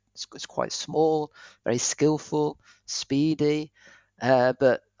he's quite small, very skillful, speedy.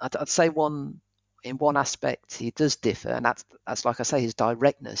 But I'd say in one aspect he does differ, and that's like I say, his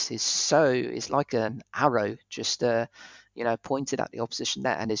directness is like an arrow just pointed at the opposition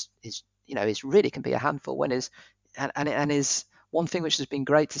net, and his really can be a handful when his and his one thing which has been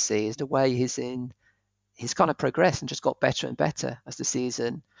great to see is the way he's kind of progressed and just got better and better as the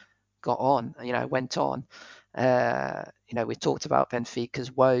season went on. We talked about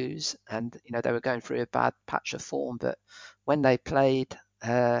Benfica's woes, and they were going through a bad patch of form, but when they played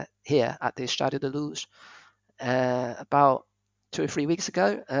here at the Estádio da Luz about 2 or 3 weeks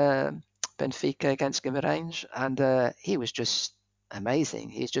ago, Benfica against Guimarães, and he was just amazing.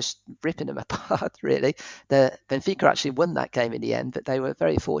 He's just ripping them apart, really. The Benfica actually won that game in the end, but they were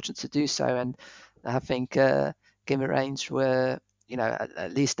very fortunate to do so, and I think Guimarães were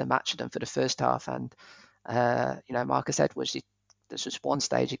at least a match of them for the first half. And Marcus Edwards, there's just one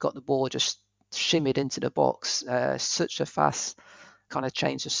stage he got the ball just shimmied into the box. Such a fast kind of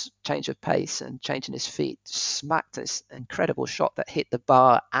change of pace and changing his feet, smacked this incredible shot that hit the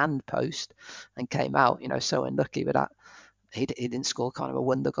bar and post and came out. So unlucky with that. He didn't score kind of a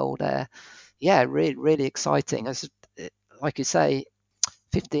wonder goal there. Yeah, really, really exciting. Like you say,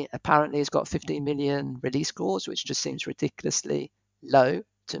 15. Apparently, he's got 15 million release clause, which just seems ridiculously low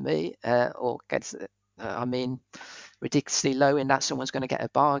to me. I mean, ridiculously low in that someone's going to get a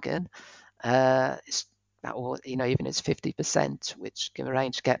bargain. Even it's 50%, which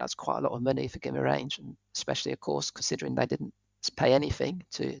Guimarães get, that's quite a lot of money for Guimarães, and especially, of course, considering they didn't pay anything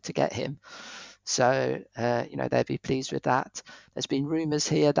to get him. So, they'd be pleased with that. There's been rumours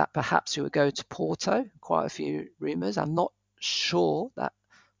here that perhaps he would go to Porto, quite a few rumours. I'm not sure that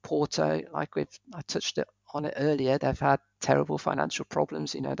Porto, like I touched on it earlier, they've had terrible financial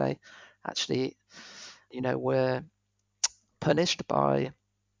problems. They actually, were punished by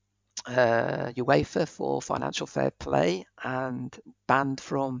UEFA for financial fair play and banned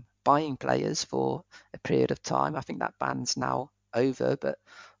from buying players for a period of time. I think that ban's now over, but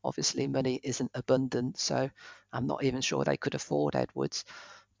obviously money isn't abundant, so I'm not even sure they could afford Edwards.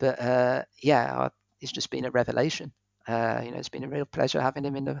 But it's just been a revelation. It's been a real pleasure having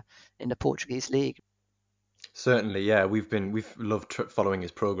him in the Portuguese league. Certainly, yeah. We've loved following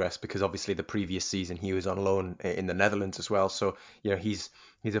his progress because obviously the previous season he was on loan in the Netherlands as well. So he's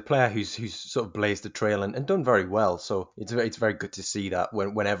a player who's sort of blazed the trail and done very well. So it's very good to see that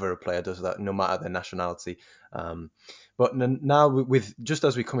whenever a player does that, no matter their nationality. But now with just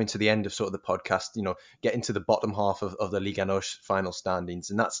as we come into the end of sort of the podcast, getting to the bottom half of the Liga NOS final standings,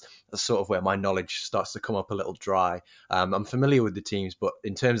 and that's sort of where my knowledge starts to come up a little dry. I'm familiar with the teams, but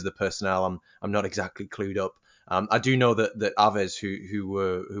in terms of the personnel, I'm not exactly clued up. I do know that Aves, who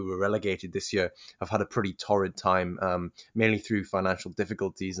were relegated this year, have had a pretty torrid time, mainly through financial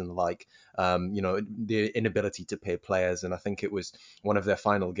difficulties and the inability to pay players. And I think it was one of their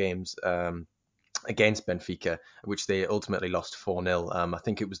final games against Benfica, which they ultimately lost 4-0. I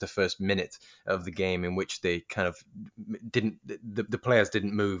think it was the first minute of the game in which they kind of the players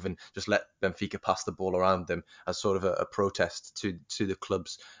didn't move and just let Benfica pass the ball around them as sort of a protest to the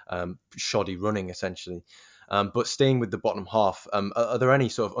club's shoddy running, essentially. But staying with the bottom half, are there any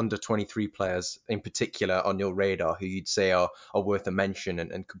sort of under 23 players in particular on your radar who you'd say are worth a mention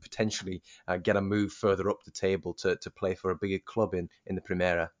and could potentially get a move further up the table to play for a bigger club in the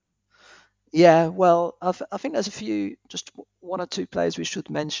Primeira? Yeah, well, I think there's a few, just one or two players we should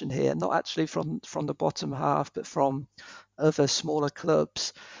mention here, not actually from the bottom half, but from other smaller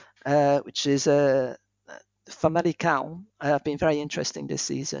clubs, which is Famalicão. Have been very interesting this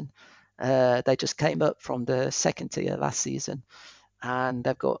season. They just came up from the second tier last season, and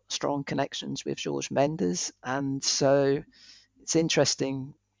they've got strong connections with Jorge Mendes, and so it's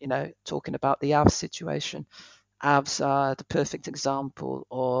interesting, talking about the Avs situation. Avs are the perfect example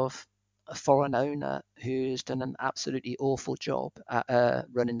of a foreign owner who's done an absolutely awful job at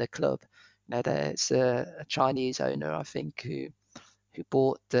running the club. There's a Chinese owner, I think, who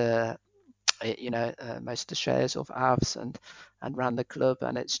bought most of the shares of Avs and ran the club,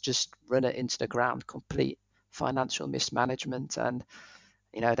 and it's just run it into the ground, complete financial mismanagement. And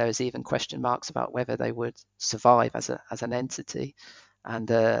there was even question marks about whether they would survive as an entity,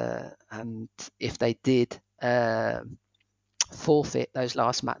 and if they did forfeit those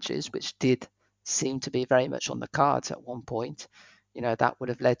last matches, which did seem to be very much on the cards at one point, that would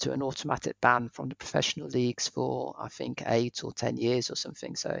have led to an automatic ban from the professional leagues for, I think, 8 or 10 years or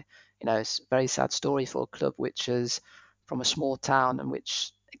something. So, it's a very sad story for a club which is from a small town and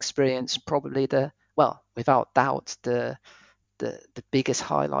which experienced probably without doubt, the biggest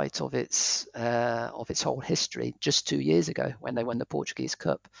highlight of its whole history just 2 years ago when they won the Portuguese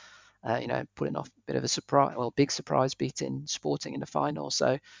Cup. Pulling off a bit of a surprise, big surprise, beating Sporting in the final.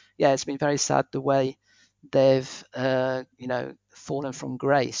 So, yeah, it's been very sad the way they've, fallen from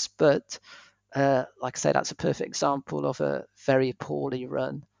grace. But like I say, that's a perfect example of a very poorly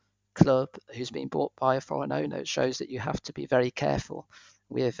run club who's been bought by a foreign owner. It shows that you have to be very careful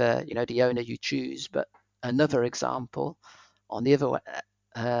with, the owner you choose. But another example on the other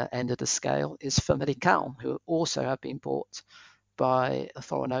end of the scale is Famalicão, who also have been bought by a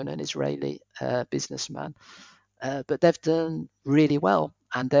foreign owner, an Israeli businessman. But they've done really well.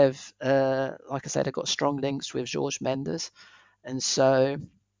 And they've, like I said, they've got strong links with Jorge Mendes. And so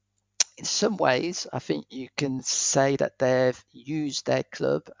in some ways, I think you can say that they've used their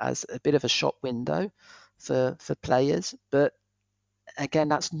club as a bit of a shop window for players. But again,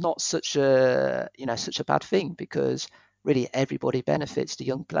 that's not such a bad thing, because really everybody benefits. The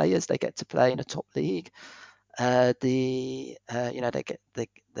young players, they get to play in a top league. They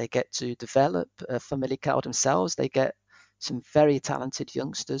get to develop Famalicão themselves. They get some very talented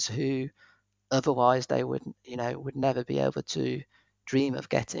youngsters who otherwise they would never be able to dream of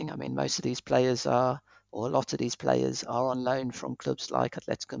getting. I mean, most of these players are, or a lot of these players are on loan from clubs like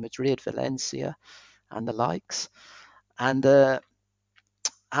Atletico Madrid, Valencia, and the likes. And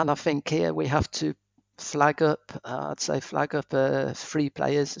I think here we have to flag up, flag up 3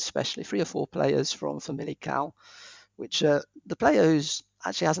 players, especially 3 or 4 players from Famalicão, which the player who's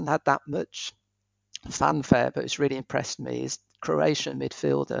actually hasn't had that much fanfare, but it's really impressed me, is Croatian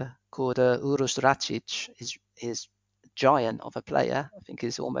midfielder called Uroš Račić. Is giant of a player. I think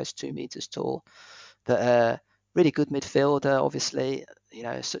he's almost 2 meters tall, but really good midfielder. Obviously,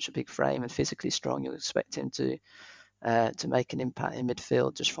 such a big frame and physically strong. You expect him to make an impact in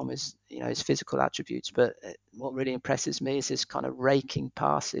midfield just from his physical attributes. But what really impresses me is his kind of raking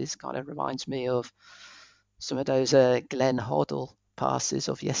passes. Kind of reminds me of some of those Glenn Hoddle passes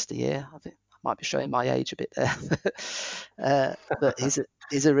of yesteryear. I think I might be showing my age a bit there, but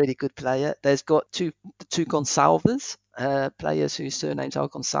he's a really good player. There's got two Gonçalves, players whose surnames are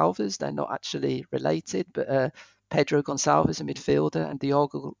Gonçalves. They're not actually related, but Pedro Gonçalves, a midfielder, and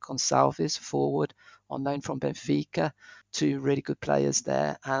Diogo Gonçalves, forward, on loan from Benfica. 2 really good players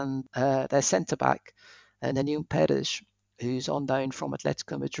there, and their centre back, Nenhum Pérez, who's on loan from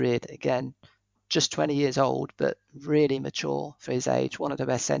Atletico Madrid. Again, just 20 years old, but really mature for his age. One of the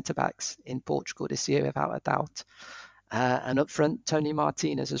best centre backs in Portugal this year, without a doubt. And up front, Tony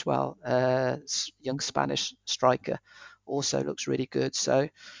Martinez as well, young Spanish striker, also looks really good. So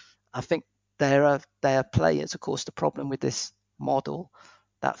I think there are players. Of course, the problem with this model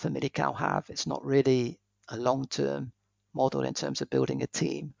that Famalicão have, it's not really a long-term model in terms of building a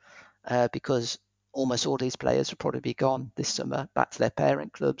team, because almost all these players will probably be gone this summer, back to their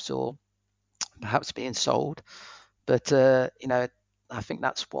parent clubs or perhaps being sold. But I think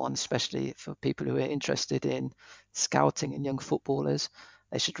that's one, especially for people who are interested in scouting and young footballers.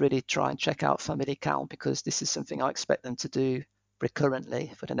 They should really try and check out Famalicão, because this is something I expect them to do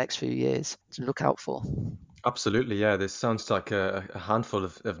recurrently for the next few years to look out for. Absolutely, yeah. This sounds like a handful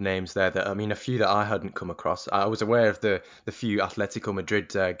of names there. That I mean, a few that I hadn't come across. I was aware of the few Atletico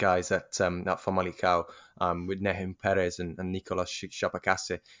Madrid guys at Famalicão, with Nehim Perez and Nicolas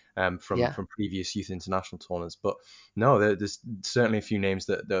Chapacase, Yeah. from previous youth international tournaments. But no, there's certainly a few names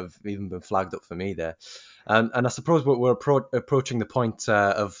that have even been flagged up for me there. And I suppose we're approaching the point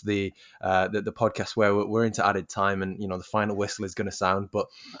of the podcast where we're into added time, and the final whistle is going to sound. But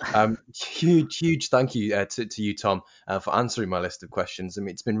huge thank you to you, Tom, for answering my list of questions. I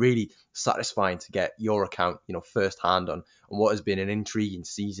mean, it's been really satisfying to get your account, firsthand on what has been an intriguing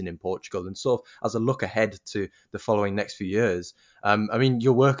season in Portugal. And so, as I look ahead to the following next few years, I mean,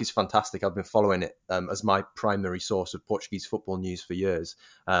 your work is fantastic. I've been following it as my primary source of Portuguese football news for years,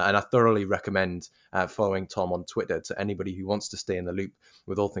 and I thoroughly recommend following Tom on Twitter to anybody who wants to stay in the loop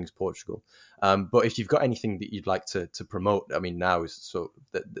with all things Portugal. But if you've got anything that you'd like to promote, I mean, now is so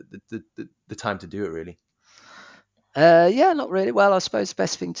the time to do it, really. Yeah, not really. Well, I suppose the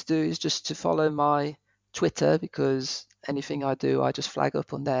best thing to do is just to follow my Twitter, because anything I do, I just flag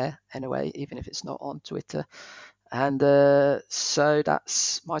up on there anyway, even if it's not on Twitter. And so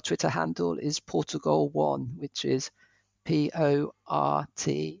that's my Twitter handle is Portugal1, which is Portugal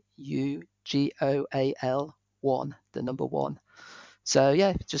 1, the number 1. So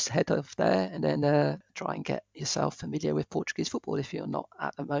yeah, just head off there and then try and get yourself familiar with Portuguese football if you're not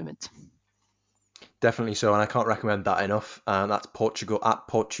at the moment. Definitely so, and I can't recommend that enough. That's Portugal at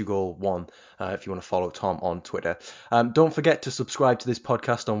Portugal1, if you want to follow Tom on Twitter. Don't forget to subscribe to this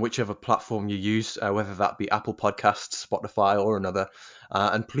podcast on whichever platform you use, whether that be Apple Podcasts, Spotify, or another.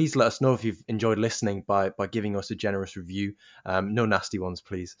 And please let us know if you've enjoyed listening by giving us a generous review. No nasty ones,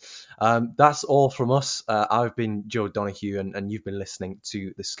 please. That's all from us. I've been Joe Donoghue, and you've been listening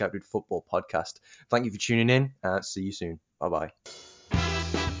to the Scouted Football Podcast. Thank you for tuning in. See you soon. Bye-bye.